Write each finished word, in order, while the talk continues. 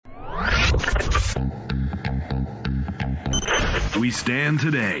we stand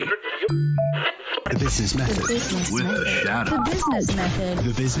today. The Business Method. With the Shadow. The Business Method.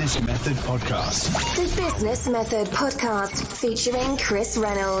 The Business Method Podcast. The Business Method Podcast featuring Chris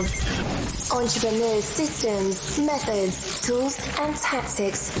Reynolds. Entrepreneurs' systems, methods, tools, and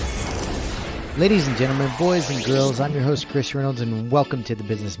tactics. Ladies and gentlemen, boys and girls, I'm your host, Chris Reynolds, and welcome to the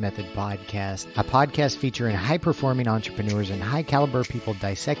Business Method Podcast, a podcast featuring high-performing entrepreneurs and high-caliber people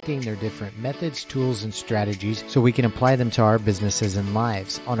dissecting their different methods, tools, and strategies so we can apply them to our businesses and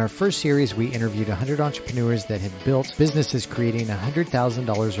lives. On our first series, we interviewed 100 entrepreneurs that had built businesses creating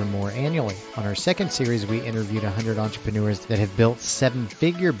 $100,000 or more annually. On our second series, we interviewed 100 entrepreneurs that have built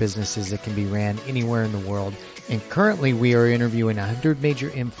seven-figure businesses that can be ran anywhere in the world. And currently, we are interviewing 100 major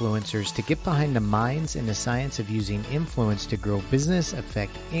influencers to get behind the minds and the science of using influence to grow business,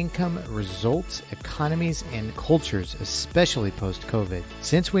 affect income, results, economies, and cultures, especially post-COVID.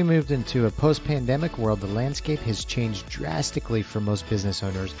 Since we moved into a post-pandemic world, the landscape has changed drastically for most business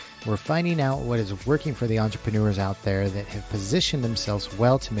owners. We're finding out what is working for the entrepreneurs out there that have positioned themselves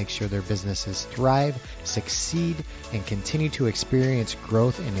well to make sure their businesses thrive, succeed, and continue to experience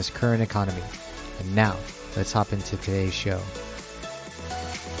growth in this current economy. And now, let's hop into today's show.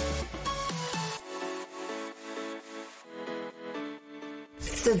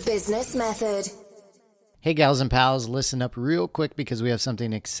 The Business Method. Hey gals and pals, listen up real quick because we have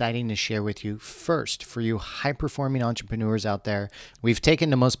something exciting to share with you. First, for you high-performing entrepreneurs out there, we've taken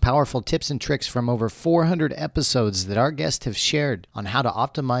the most powerful tips and tricks from over 400 episodes that our guests have shared on how to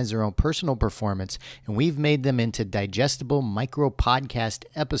optimize their own personal performance, and we've made them into digestible micro-podcast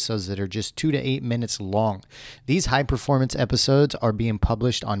episodes that are just 2 to 8 minutes long. These high-performance episodes are being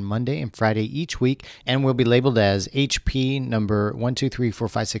published on Monday and Friday each week and will be labeled as HP number 1, 2, 3, 4,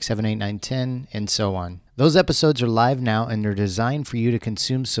 5, 6, 7, 8, 9, 10, and so on. Those episodes are live now, and they're designed for you to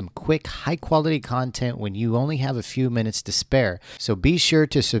consume some quick, high-quality content when you only have a few minutes to spare. So be sure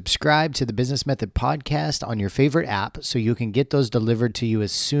to subscribe to the Business Method Podcast on your favorite app so you can get those delivered to you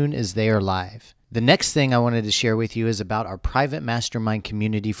as soon as they are live. The next thing I wanted to share with you is about our private mastermind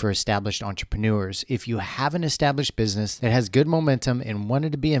community for established entrepreneurs. If you have an established business that has good momentum and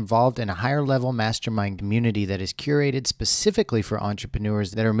wanted to be involved in a higher level mastermind community that is curated specifically for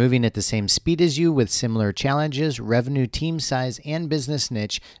entrepreneurs that are moving at the same speed as you with similar challenges, revenue, team size, and business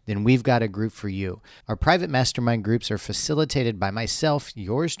niche, then we've got a group for you. Our private mastermind groups are facilitated by myself,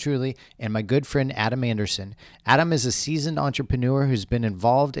 yours truly, and my good friend Adam Anderson. Adam is a seasoned entrepreneur who's been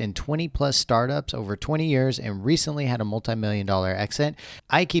involved in 20 plus startups over 20 years and recently had a multi-million-dollar exit.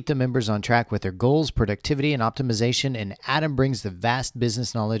 I keep the members on track with their goals, productivity, and optimization, and Adam brings the vast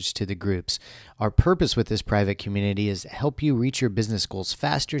business knowledge to the groups. Our purpose with this private community is to help you reach your business goals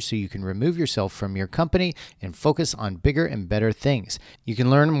faster so you can remove yourself from your company and focus on bigger and better things. You can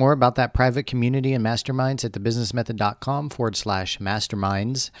learn more about that private community and masterminds at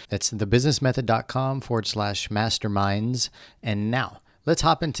thebusinessmethod.com/masterminds. That's thebusinessmethod.com/masterminds. And now, let's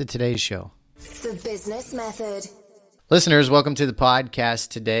hop into today's show. The Business Method. Listeners, welcome to the podcast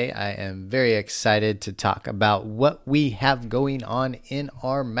today. I am very excited to talk about what we have going on in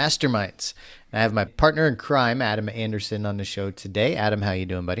our masterminds. I have my partner in crime, Adam Anderson, on the show today. Adam, how you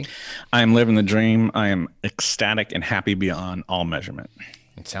doing, buddy? I am living the dream. I am ecstatic and happy beyond all measurement.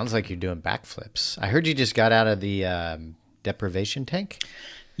 It sounds like you're doing backflips. I heard you just got out of the deprivation tank.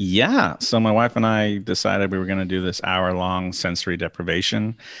 Yeah. So my wife and I decided we were going to do this hour-long sensory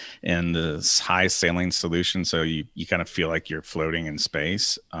deprivation in this high saline solution. So you kind of feel like you're floating in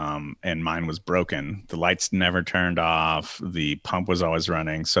space. And mine was broken. The lights never turned off. The pump was always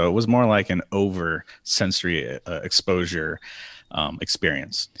running. So it was more like an over sensory exposure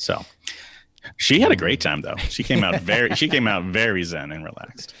experience. So she had a great time though. She came out very zen and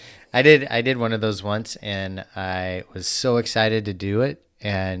relaxed. I did one of those once, and I was so excited to do it.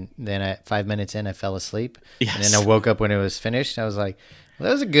 And then at 5 minutes in, I fell asleep. Yes. And then I woke up when it was finished. I was like, well,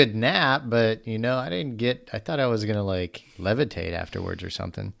 that was a good nap, but I thought I was going to like levitate afterwards or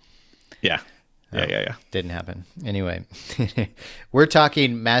something. Yeah. Yeah. Didn't happen. Anyway, we're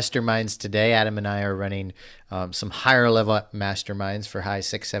talking masterminds today. Adam and I are running some higher level masterminds for high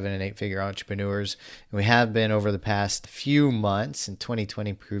 6, 7, and 8 figure entrepreneurs. And we have been over the past few months, and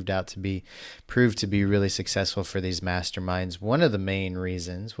 2020 proved to be really successful for these masterminds. One of the main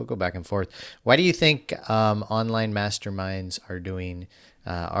reasons, we'll go back and forth. Why do you think online masterminds are doing,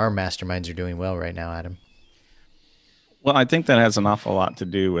 our masterminds are doing well right now, Adam? Well, I think that has an awful lot to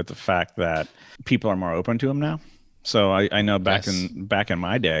do with the fact that people are more open to them now. So I know back in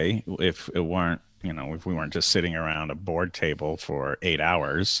my day, if we weren't just sitting around a board table for 8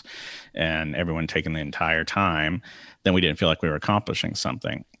 hours and everyone taking the entire time, then we didn't feel like we were accomplishing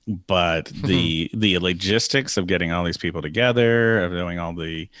something. But the logistics of getting all these people together, of doing all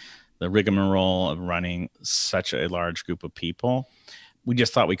the rigmarole of running such a large group of people, we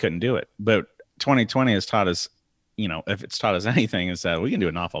just thought we couldn't do it. But 2020 has taught us, if it's taught us anything, is that we can do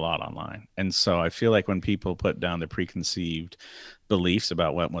an awful lot online. And so I feel like when people put down the preconceived beliefs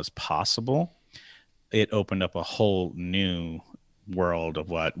about what was possible, it opened up a whole new world of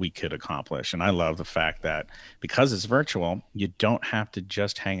what we could accomplish. And I love the fact that because it's virtual, you don't have to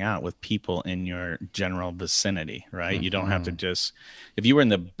just hang out with people in your general vicinity, right? You don't have to just, if you were in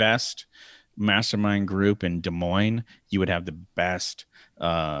the best mastermind group in Des Moines, you would have the best,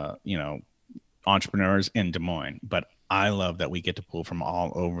 entrepreneurs in Des Moines. But I love that we get to pull from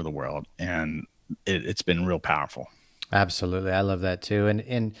all over the world, and it's been real powerful. Absolutely. I love that too.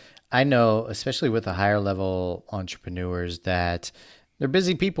 And I know, especially with the higher level entrepreneurs, that they're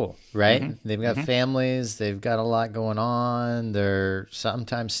busy people, right? They've got families, they've got a lot going on. They're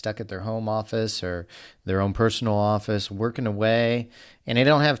sometimes stuck at their home office or their own personal office working away, and they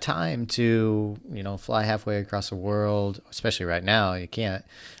don't have time to, fly halfway across the world, especially right now, you can't,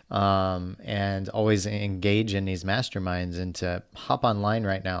 and always engage in these masterminds, and to hop online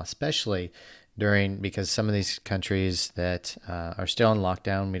right now, especially because some of these countries that are still in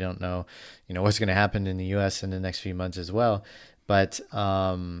lockdown, we don't know, what's going to happen in the U.S. in the next few months as well. But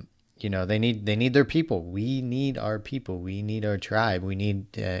they need their people. We need our people. We need our tribe. We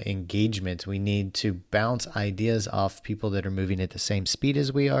need engagement. We need to bounce ideas off people that are moving at the same speed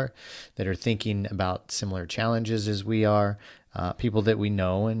as we are, that are thinking about similar challenges as we are, people that we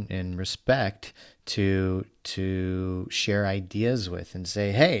know and respect, to share ideas with and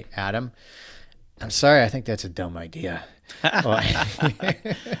say, hey, Adam, I'm sorry, I think that's a dumb idea.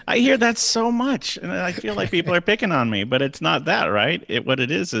 I hear that so much, and I feel like people are picking on me, but it's not that, right? What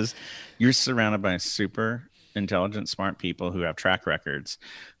it is you're surrounded by super intelligent, smart people who have track records,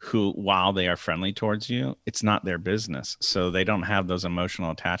 who, while they are friendly towards you, it's not their business. So they don't have those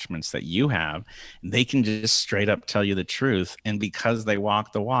emotional attachments that you have. They can just straight up tell you the truth. And because they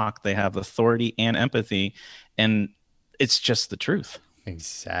walk the walk, they have authority and empathy, and it's just the truth.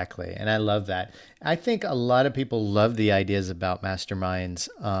 Exactly. And I love that. I think a lot of people love the ideas about masterminds,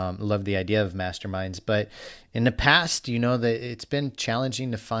 love the idea of masterminds, but in the past, that it's been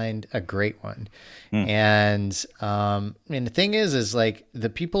challenging to find a great one. And the thing is like the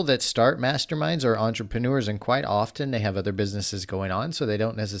people that start masterminds are entrepreneurs, and quite often they have other businesses going on, so they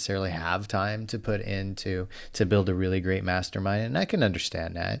don't necessarily have time to put into to build a really great mastermind. And I can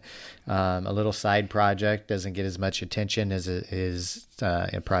understand that. A little side project doesn't get as much attention as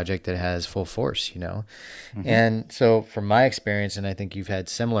a project that has full force, And so from my experience, and I think you've had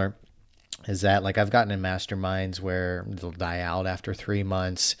similar, is that like I've gotten in masterminds where they'll die out after 3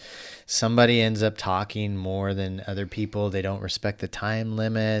 months. Somebody ends up talking more than other people. They don't respect the time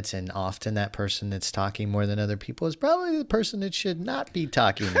limit. And often that person that's talking more than other people is probably the person that should not be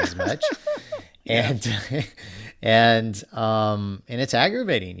talking as much. And it's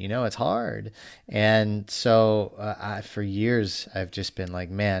aggravating, it's hard. And so for years I've just been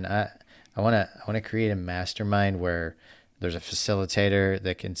like, man, I want to create a mastermind where there's a facilitator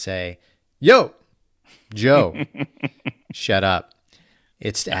that can say, yo, Joe, shut up.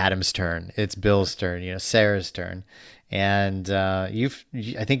 It's Adam's turn. It's Bill's turn, Sarah's turn. And I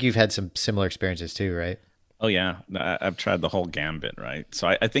think you've had some similar experiences too, right? Oh, yeah. I've tried the whole gambit, right? So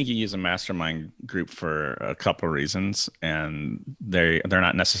I think you use a mastermind group for a couple of reasons, and they're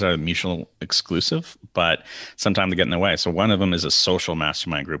not necessarily mutually exclusive, but sometimes they get in the way. So one of them is a social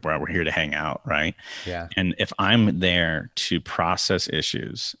mastermind group where we're here to hang out, right? Yeah. And if I'm there to process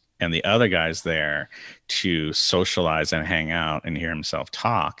issues and the other guy's there to socialize and hang out and hear himself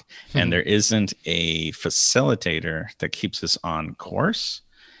talk, and there isn't a facilitator that keeps us on course,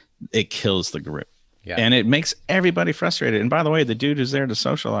 it kills the group. Yeah. And it makes everybody frustrated. And by the way, the dude who's there to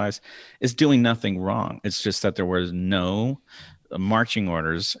socialize is doing nothing wrong. It's just that there was no marching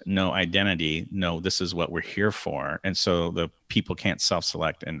orders, no identity, no, this is what we're here for. And so the people can't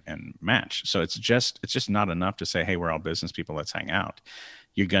self-select and match. So it's just not enough to say, hey, we're all business people, let's hang out.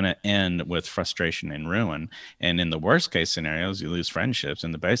 You're going to end with frustration and ruin. And in the worst case scenarios, you lose friendships.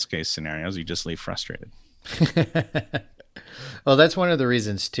 In the best case scenarios, you just leave frustrated. Well, that's one of the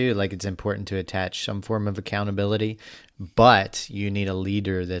reasons too, like it's important to attach some form of accountability, but you need a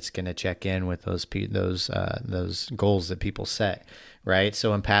leader that's going to check in with those goals that people set, right?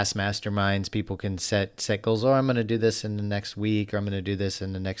 So in past masterminds, people can set goals. Oh, I'm going to do this in the next week, or I'm going to do this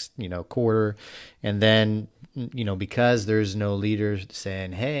in the next, quarter. And then, because there's no leader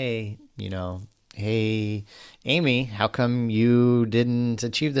saying, hey, hey, Amy, how come you didn't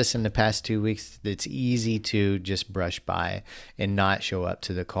achieve this in the past 2 weeks? It's easy to just brush by and not show up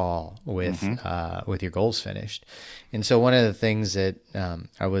to the call with your goals finished. And so one of the things that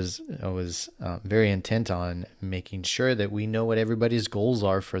I was very intent on making sure that we know what everybody's goals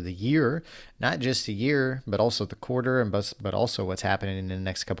are for the year, not just the year, but also the quarter, and but also what's happening in the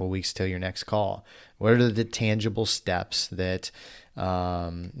next couple of weeks till your next call. What are the tangible steps that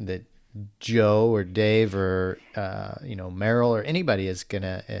that Joe or Dave or Merrill or anybody is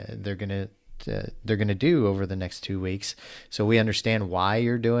they're gonna do over the next 2 weeks, so we understand why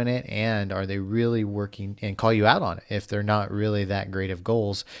you're doing it, and are they really working, and call you out on it if they're not really that great of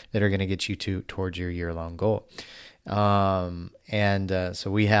goals that are going to get you towards your year-long goal. So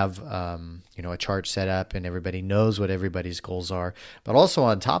we have a chart set up, and everybody knows what everybody's goals are. But also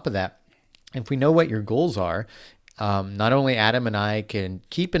on top of that, if we know what your goals are, not only Adam and I can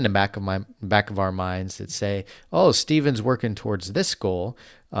keep in the back of our minds that say, oh, Steven's working towards this goal.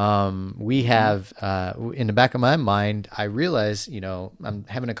 We have in the back of my mind, I realize, I'm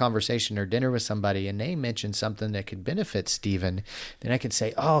having a conversation or dinner with somebody and they mention something that could benefit Steven. Then I can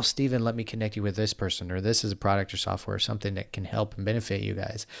say, oh, Steven, let me connect you with this person, or this is a product or software or something that can help and benefit you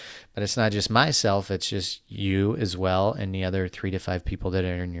guys. But it's not just myself, it's just you as well and the other 3 to 5 people that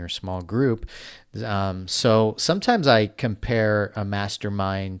are in your small group. So sometimes I compare a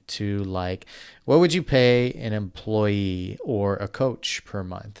mastermind to, like, what would you pay an employee or a coach per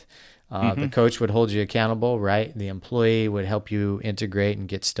month? The coach would hold you accountable, right? The employee would help you integrate and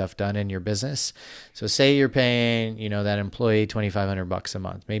get stuff done in your business. So say you're paying, that employee $2,500 a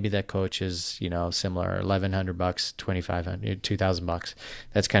month. Maybe that coach is, similar, $1,100, $2,500, $2,000.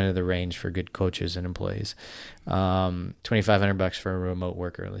 That's kind of the range for good coaches and employees. $2,500 for a remote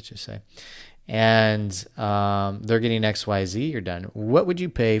worker, let's just say. And they're getting XYZ, you're done. What would you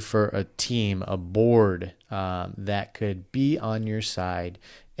pay for a team, a board that could be on your side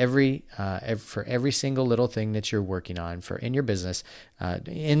for every single little thing that you're working on in your business,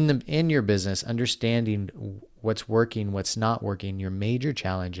 in your business, understanding what's working, what's not working, your major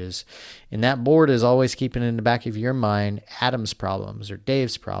challenges. And that board is always keeping in the back of your mind Adam's problems or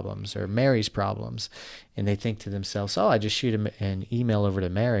Dave's problems or Mary's problems. And they think to themselves, oh, I just shoot an email over to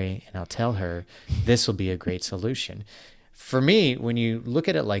Mary and I'll tell her this will be a great solution. For me, when you look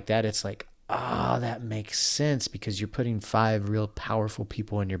at it like that, it's like, that makes sense, because you're putting 5 real powerful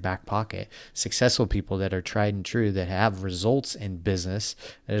people in your back pocket, successful people that are tried and true, that have results in business,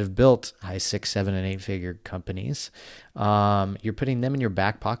 that have built high 6, 7, and 8-figure companies. You're putting them in your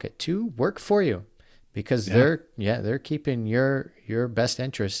back pocket to work for you, because they're keeping your best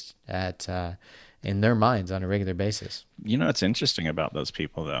interest in their minds on a regular basis. What's interesting about those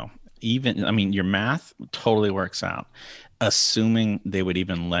people, though? Your math totally works out, assuming they would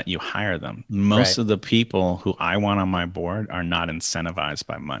even let you hire them. Most of the people who I want on my board are not incentivized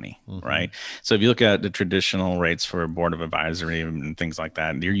by money, right? So if you look at the traditional rates for a board of advisory and things like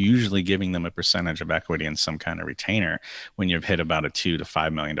that, you're usually giving them a percentage of equity and some kind of retainer when you've hit about a $2 to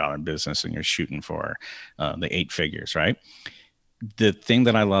 $5 million business and you're shooting for the 8 figures, right? The thing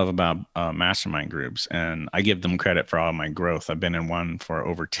that I love about mastermind groups, and I give them credit for all my growth. I've been in one for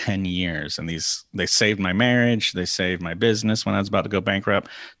over 10 years, and they saved my marriage. They saved my business when I was about to go bankrupt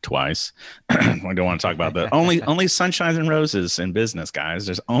twice. I don't want to talk about that. Only sunshines and roses in business, guys.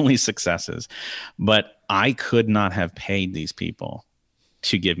 There's only successes. But I could not have paid these people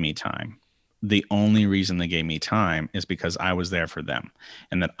to give me time. The only reason they gave me time is because I was there for them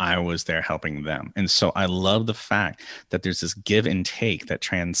and that I was there helping them. And so I love the fact that there's this give and take that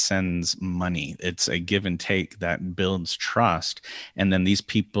transcends money. It's a give and take that builds trust. And then these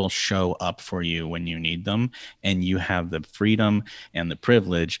people show up for you when you need them, and you have the freedom and the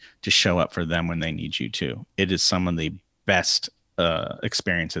privilege to show up for them when they need you too. It is some of the best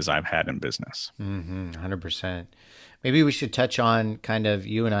experiences I've had in business. 100%. Maybe we should touch on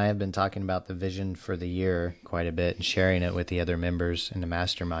you and I have been talking about the vision for the year quite a bit and sharing it with the other members in the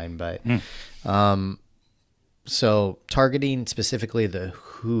mastermind. But so targeting specifically the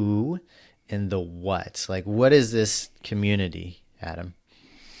who and the what. Like, what is this community, Adam?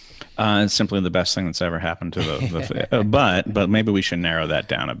 It's simply the best thing that's ever happened to the but maybe we should narrow that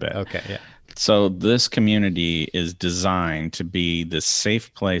down a bit. Okay, yeah. So this community is designed to be this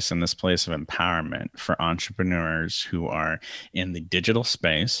safe place and this place of empowerment for entrepreneurs who are in the digital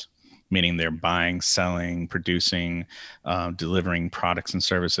space, meaning they're buying, selling, producing, delivering products and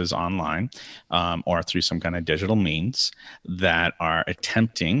services online or through some kind of digital means, that are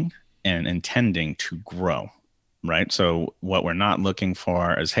attempting and intending to grow. Right. So what we're not looking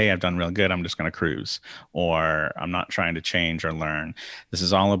for is, hey, I've done real good, I'm just going to cruise, or I'm not trying to change or learn. This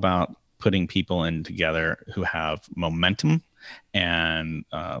is all about putting people in together who have momentum and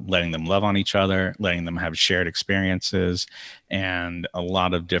letting them love on each other, letting them have shared experiences, and a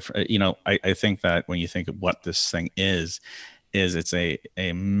lot of different, I think that when you think of what this thing is it's a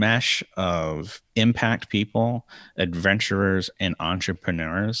mesh of impact people, adventurers, and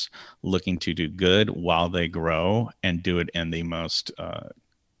entrepreneurs looking to do good while they grow and do it in the most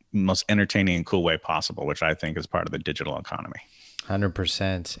entertaining and cool way possible, which I think is part of the digital economy.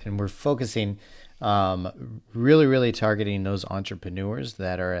 100%. And we're focusing really, really targeting those entrepreneurs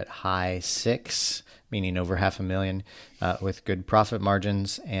that are at high six, meaning over $500,000, with good profit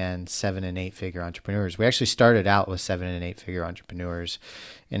margins, and 7 and 8 figure entrepreneurs. We actually started out with 7 and 8 figure entrepreneurs,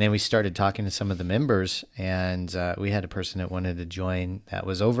 and then we started talking to some of the members, and we had a person that wanted to join that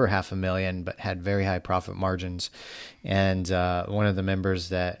was over $500,000 but had very high profit margins. And one of the members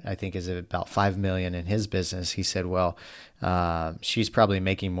that I think is about $5 million in his business, he said, well, she's probably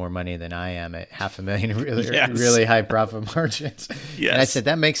making more money than I am at $500,000, really high profit margins. Yes. And I said,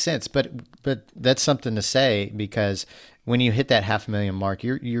 that makes sense. But that's something to say, because when you hit that $500,000 mark,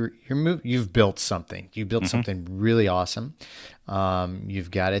 you've built something. You built something really awesome.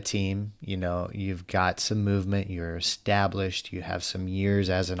 You've got a team, you've got some movement, you're established, you have some years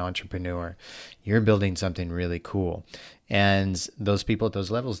as an entrepreneur, you're building something really cool. And those people at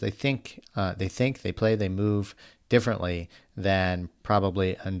those levels, they think, they play, they move differently than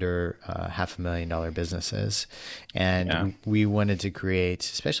probably under $500,000 businesses. And we wanted to create,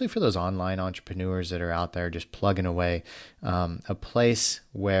 especially for those online entrepreneurs that are out there just plugging away, a place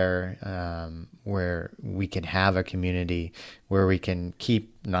where we can have a community where we can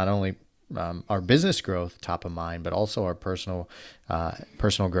keep not only our business growth top of mind, but also our personal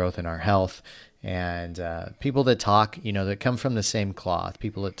growth and our health. And people that talk, that come from the same cloth,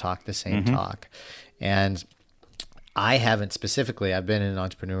 people that talk the same talk. And I haven't specifically, I've been in an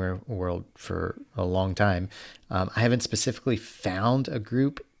entrepreneur world for a long time. I haven't specifically found a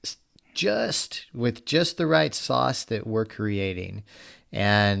group just the right sauce that we're creating.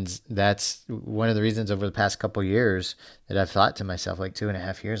 And that's one of the reasons over the past couple of years that I've thought to myself, like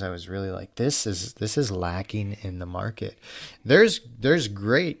 2.5 years, I was really like, this is lacking in the market. There's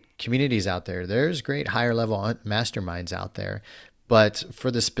great communities out there. There's great higher level masterminds out there. But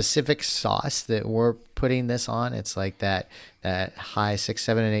for the specific sauce that we're putting this on, it's like that high 6,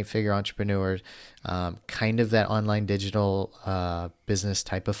 7, and 8 figure entrepreneurs, kind of that online digital business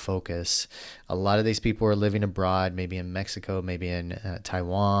type of focus. A lot of these people are living abroad, maybe in Mexico, maybe in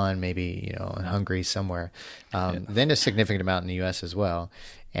Taiwan, maybe in Hungary somewhere. Then a significant amount in the U.S. as well.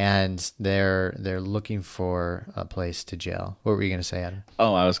 And they're looking for a place to gel. What were you going to say, Adam?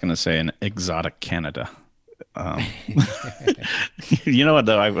 Oh, I was going to say an exotic Canada. You know what,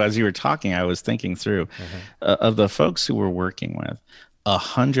 though, as you were talking, I was thinking through of the folks who we're working with,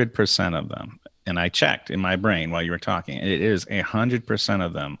 100% of them, and I checked in my brain while you were talking, it is 100%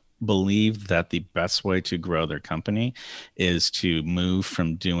 of them believe that the best way to grow their company is to move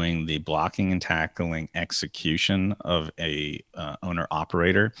from doing the blocking and tackling execution of a owner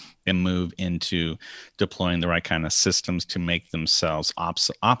operator and move into deploying the right kind of systems to make themselves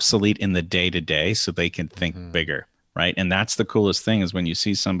obsolete in the day-to-day so they can think bigger. Right. And that's the coolest thing, is when you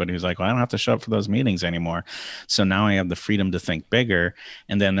see somebody who's like, well, I don't have to show up for those meetings anymore, so now I have the freedom to think bigger.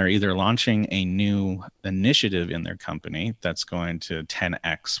 And then they're either launching a new initiative in their company that's going to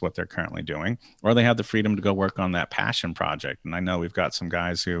 10x what they're currently doing, or they have the freedom to go work on that passion project. And I know we've got some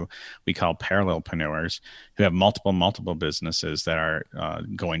guys who we call parallelpreneurs who have multiple businesses that are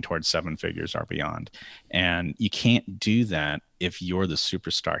going towards 7 figures or beyond. And you can't do that if you're the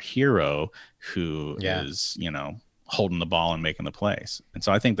superstar hero who is, holding the ball and making the plays. And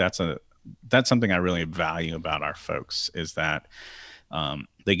so I think that's something I really value about our folks, is that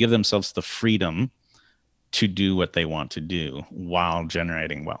they give themselves the freedom to do what they want to do while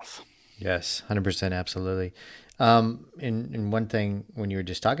generating wealth. Yes, 100%, absolutely. And one thing, when you were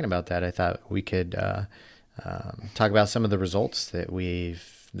just talking about that, I thought we could talk about some of the results that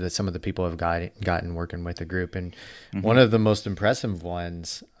some of the people have gotten working with the group. And one of the most impressive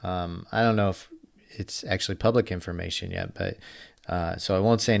ones, I don't know if it's actually public information yet, but so I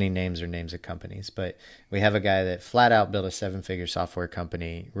won't say any names or names of companies, but we have a guy that flat out built a 7-figure software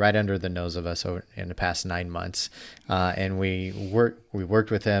company right under the nose of us in the past 9 months. And we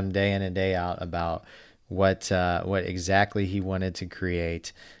worked with him day in and day out about what exactly he wanted to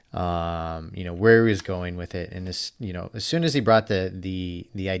create, where he was going with it. And this, as soon as he brought the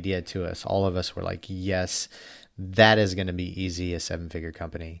idea to us, all of us were like, yes, that is going to be easy, a 7-figure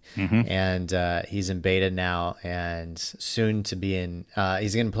company. And he's in beta now, and soon to be in,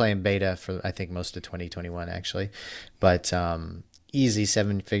 he's going to play in beta for, I think, most of 2021 actually. But easy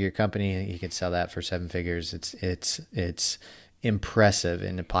 7-figure company. He could sell that for 7 figures. It's impressive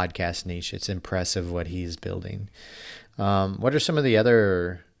in the podcast niche. It's impressive what he's building. What are some of the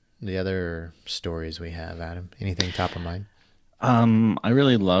other stories we have, Adam? Anything top of mind? I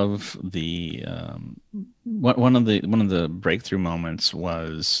really love the one of the breakthrough moments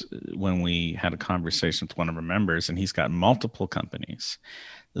was when we had a conversation with one of our members, and he's got multiple companies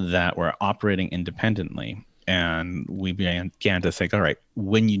that were operating independently. And we began to think, all right,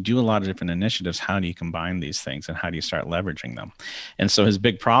 when you do a lot of different initiatives, how do you combine these things and how do you start leveraging them? And so his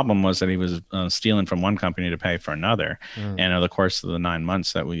big problem was that he was stealing from one company to pay for another. And over the course of the 9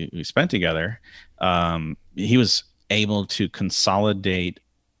 months that we spent together, he was able to consolidate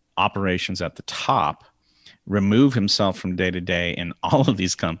operations at the top, remove himself from day to day in all of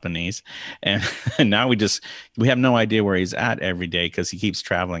these companies. And now we have no idea where he's at every day because he keeps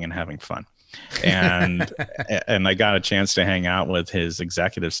traveling and having fun. And and I got a chance to hang out with his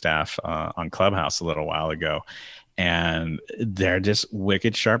executive staff on Clubhouse a little while ago, and they're just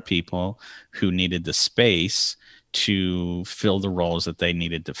wicked sharp people who needed the space to fill the roles that they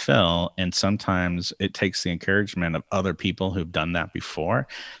needed to fill. And sometimes it takes the encouragement of other people who've done that before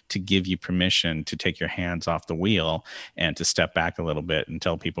to give you permission to take your hands off the wheel and to step back a little bit and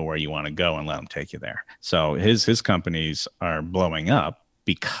tell people where you want to go and let them take you there. So his companies are blowing up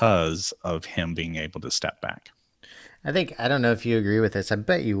because of him being able to step back. I don't know if you agree with this. I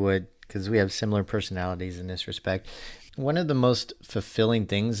bet you would, because we have similar personalities in this respect. One of the most fulfilling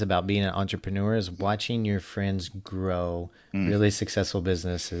things about being an entrepreneur is watching your friends grow really successful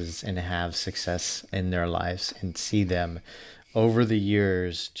businesses and have success in their lives and see them over the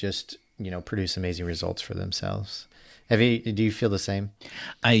years just, produce amazing results for themselves. Do you feel the same?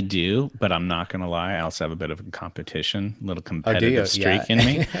 I do, but I'm not going to lie. I also have a bit of a little competitive streak in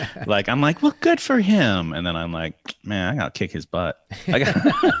me. Like, I'm like, well, good for him. And then I'm like, man, I got to kick his butt. I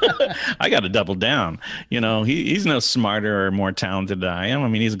got to double down. He's no smarter or more talented than I am. I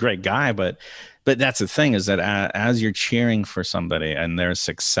mean, he's a great guy, but that's the thing is that as you're cheering for somebody and their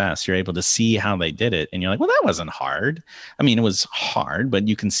success, you're able to see how they did it. And you're like, well, that wasn't hard. I mean, it was hard, but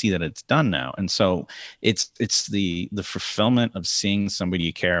you can see that it's done now. And so it's the fulfillment of seeing somebody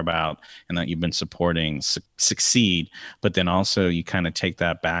you care about and that you've been supporting succeed. But then also you kind of take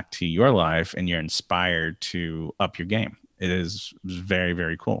that back to your life and you're inspired to up your game. It is very,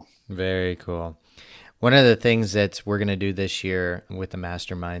 very cool. Very cool. One of the things that we're going to do this year with the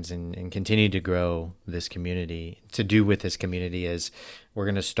masterminds and continue to grow this community, is we're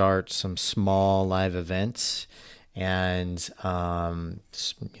going to start some small live events and, all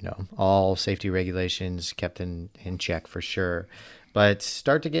safety regulations kept in check for sure. But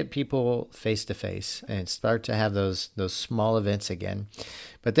start to get people face to face and start to have those small events again.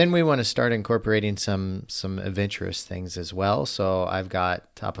 But then we want to start incorporating some adventurous things as well. So I've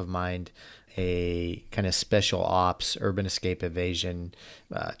got top of mind a kind of special ops urban escape evasion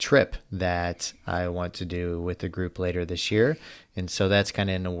trip that I want to do with the group later this year. And so that's kind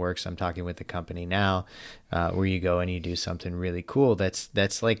of in the works. I'm talking with the company now where you go and you do something really cool.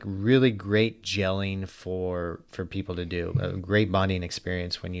 That's like really great gelling for people to do, a great bonding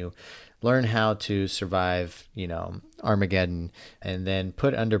experience when you learn how to survive, Armageddon, and then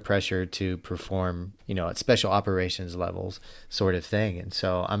put under pressure to perform, at special operations levels sort of thing. And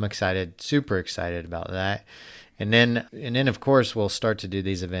so I'm super excited about that. And then of course, we'll start to do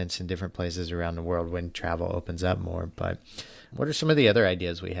these events in different places around the world when travel opens up more. But what are some of the other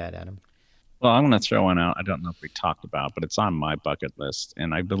ideas we had, Adam? Well, I'm going to throw one out. I don't know if we talked about, but it's on my bucket list.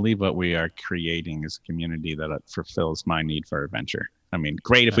 And I believe what we are creating is a community that fulfills my need for adventure. I mean,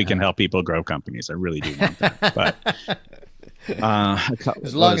 great if we can help people grow companies. I really do want that. But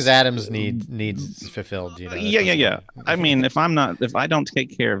as long as Adam's needs fulfilled, Yeah. I mean, if I don't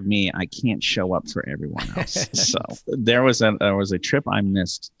take care of me, I can't show up for everyone else. So there was a trip I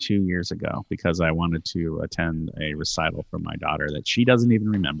missed 2 years ago because I wanted to attend a recital for my daughter that she doesn't even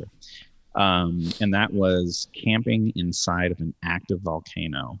remember. And that was camping inside of an active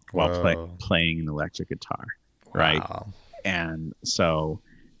volcano while playing an electric guitar. Right. Wow. And so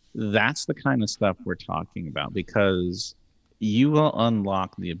that's the kind of stuff we're talking about, because you will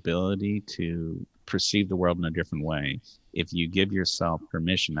unlock the ability to perceive the world in a different way if you give yourself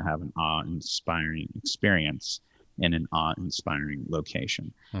permission to have an awe-inspiring experience in an awe-inspiring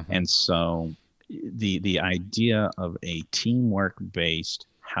location. Mm-hmm. And so the idea of a teamwork-based,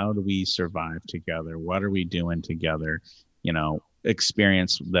 how do we survive together? What are we doing together?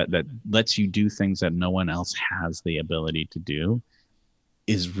 Experience that lets you do things that no one else has the ability to do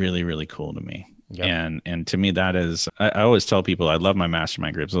is really, really cool to me. Yep. And to me, that is, I always tell people I love my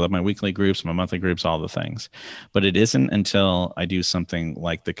mastermind groups. I love my weekly groups, my monthly groups, all the things. But it isn't until I do something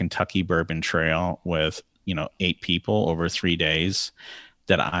like the Kentucky Bourbon Trail with, 8 people over 3 days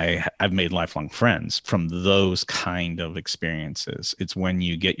that I've made lifelong friends from those kind of experiences. It's when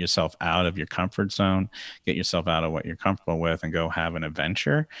you get yourself out of your comfort zone, get yourself out of what you're comfortable with, and go have an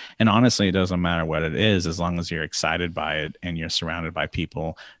adventure. And honestly, it doesn't matter what it is, as long as you're excited by it and you're surrounded by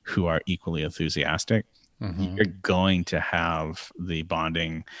people who are equally enthusiastic. Mm-hmm. You're going to have the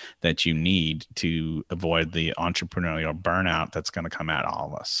bonding that you need to avoid the entrepreneurial burnout that's going to come at all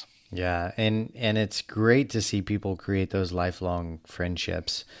of us. Yeah, and it's great to see people create those lifelong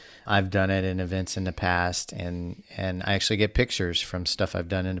friendships. I've done it in events in the past, and I actually get pictures from stuff I've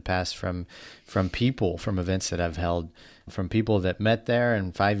done in the past from people, from events that I've held, from people that met there,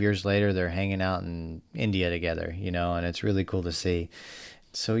 and 5 years later they're hanging out in India together, and it's really cool to see.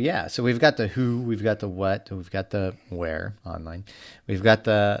 So yeah, so we've got the who, we've got the what, we've got the where online, we've got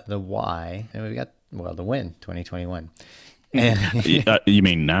the why, and we've got, the when, 2021. And you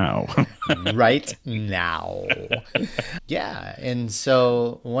mean now? Right now. Yeah. And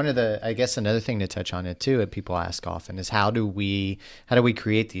so I guess another thing to touch on it too, that people ask often, is how do we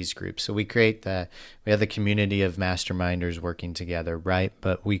create these groups? So we have the community of masterminders working together, right?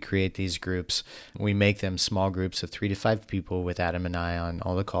 But we create these groups. We make them small groups of 3 to 5 people with Adam and I on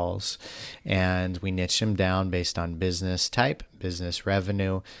all the calls. And we niche them down based on business type, business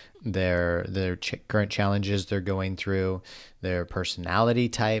revenue, their current challenges they're going through, their personality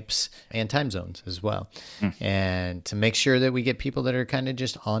types, and time zones as well. And to make sure that we get people that are kind of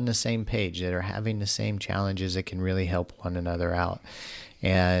just on the same page, that are having the same challenges, that can really help one another out.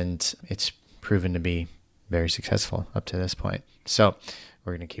 And it's proven to be very successful up to this point. So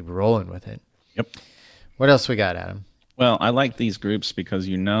we're going to keep rolling with it. Yep. What else we got, Adam? Well, I like these groups because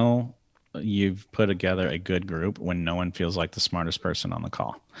you've put together a good group when no one feels like the smartest person on the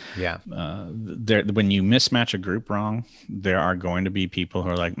call. Yeah. When you mismatch a group wrong, there are going to be people who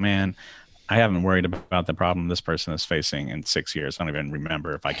are like, man, I haven't worried about the problem this person is facing in 6 years. I don't even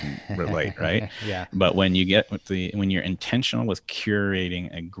remember if I can relate, right? Yeah. But when you're intentional with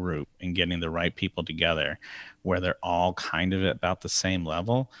curating a group and getting the right people together where they're all kind of about the same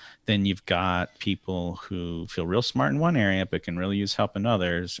level, then you've got people who feel real smart in one area but can really use help in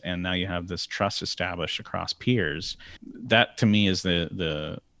others. And now you have this trust established across peers. That to me is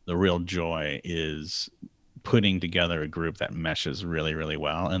the real joy, is putting together a group that meshes really, really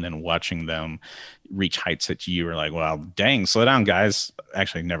well, and then watching them reach heights that you were like, well, dang, slow down, guys.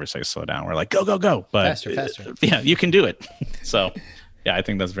 Actually, never say slow down. We're like, go. But faster. Yeah, you can do it. So yeah, I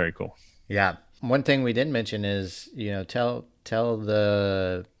think that's very cool. Yeah. One thing we didn't mention is, tell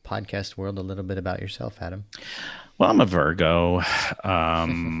the podcast world a little bit about yourself, Adam. Well, I'm a Virgo.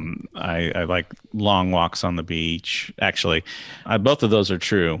 I like long walks on the beach. Actually, both of those are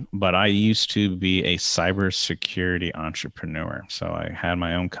true, but I used to be a cybersecurity entrepreneur. So I had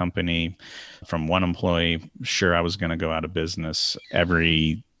my own company from one employee. Sure, I was going to go out of business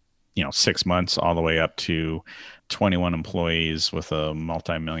every 6 months, all the way up to 21 employees with a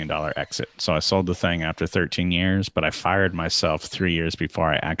multi-million-dollar exit. So I sold the thing after 13 years, but I fired myself 3 years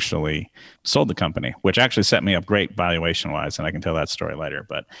before I actually sold the company, which actually set me up great valuation-wise, and I can tell that story later.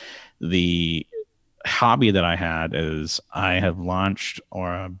 But the hobby that I had is I have launched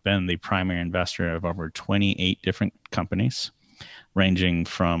or been the primary investor of over 28 different companies, ranging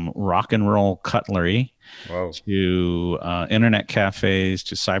from rock and roll cutlery to internet cafes,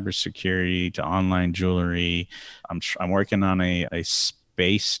 to cybersecurity, to online jewelry. I'm working on a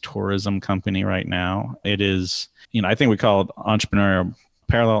space tourism company right now. It is, I think we call it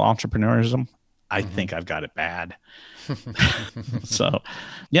parallel entrepreneurism. I think I've got it bad. So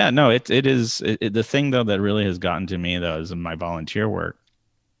yeah, no, it is the thing though that really has gotten to me though is in my volunteer work.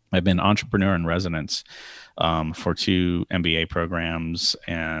 I've been entrepreneur in residence for 2 MBA programs,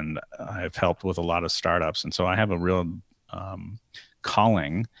 and I've helped with a lot of startups. And so I have a real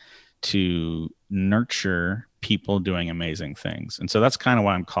calling to nurture people doing amazing things. And so that's kind of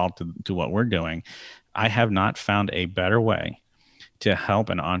why I'm called to what we're doing. I have not found a better way to help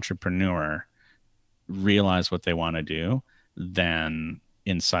an entrepreneur realize what they want to do than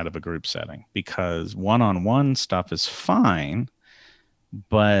inside of a group setting, because one-on-one stuff is fine,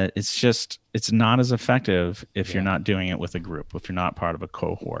 but it's not as effective if you're not doing it with a group, if you're not part of a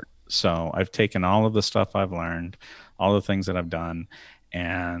cohort. So I've taken all of the stuff I've learned, all the things that I've done,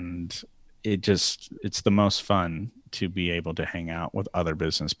 and it's the most fun to be able to hang out with other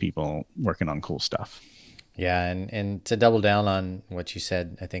business people working on cool stuff. Yeah, and to double down on what you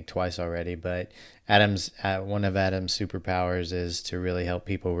said, I think twice already, but one of Adam's superpowers is to really help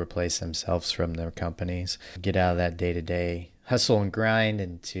people replace themselves from their companies, get out of that day-to-day hustle and grind,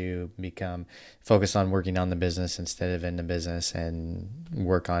 and to become focused on working on the business instead of in the business, and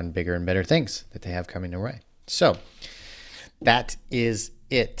work on bigger and better things that they have coming their way. So that is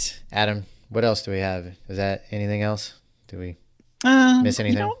it. Adam, what else do we have? Is that anything else? Do we miss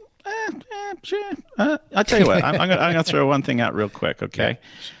anything? Sure. I'll tell you what. I'm gonna throw one thing out real quick. Okay, yeah.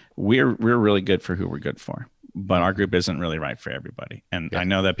 We're really good for who we're good for, but our group isn't really right for everybody. And yeah. I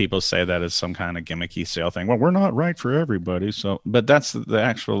know that people say that as some kind of gimmicky sale thing. Well, we're not right for everybody. So, but that's the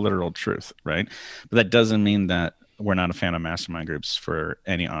actual literal truth, right? But that doesn't mean that we're not a fan of mastermind groups for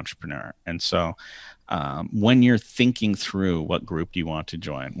any entrepreneur. And so, when you're thinking through what group you want to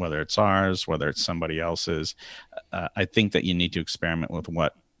join, whether it's ours, whether it's somebody else's, I think that you need to experiment with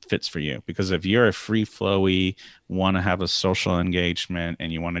what fits for you. Because if you're a free flowy, want to have a social engagement,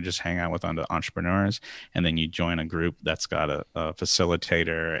 and you want to just hang out with other entrepreneurs, and then you join a group that's got a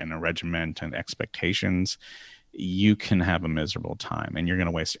facilitator and a regiment and expectations, you can have a miserable time, and you're going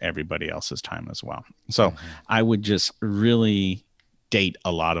to waste everybody else's time as well. So I would just really date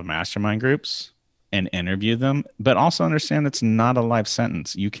a lot of mastermind groups and interview them, but also understand it's not a life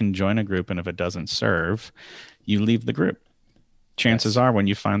sentence. You can join a group, and if it doesn't serve, you leave the group. Chances are when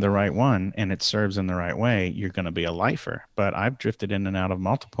you find the right one and it serves in the right way, you're going to be a lifer. But I've drifted in and out of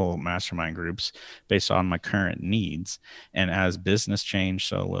multiple mastermind groups based on my current needs. And as business change,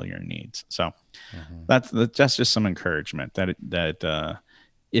 so will your needs. So that's just some encouragement that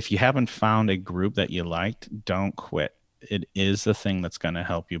if you haven't found a group that you liked, don't quit. It is the thing that's going to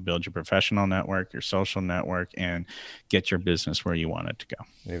help you build your professional network, your social network, and get your business where you want it to go.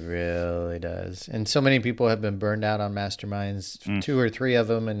 It really does. And so many people have been burned out on masterminds, 2 or 3 of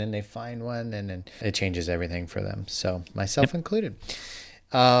them, and then they find one, and then it changes everything for them. So myself included.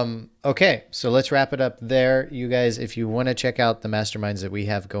 Okay, so let's wrap it up there. You guys, if you want to check out the masterminds that we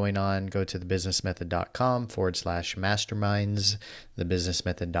have going on, go to thebusinessmethod.com/masterminds,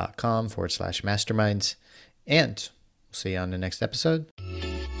 thebusinessmethod.com/masterminds, and we'll see you on the next episode.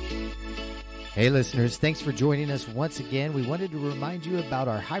 Hey listeners, thanks for joining us once again. We wanted to remind you about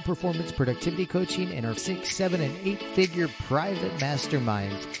our high performance productivity coaching and our 6, 7, and 8-figure private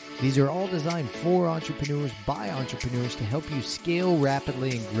masterminds. These are all designed for entrepreneurs by entrepreneurs to help you scale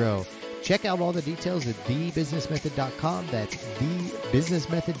rapidly and grow. Check out all the details at thebusinessmethod.com. That's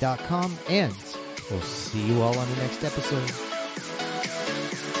thebusinessmethod.com, and we'll see you all on the next episode.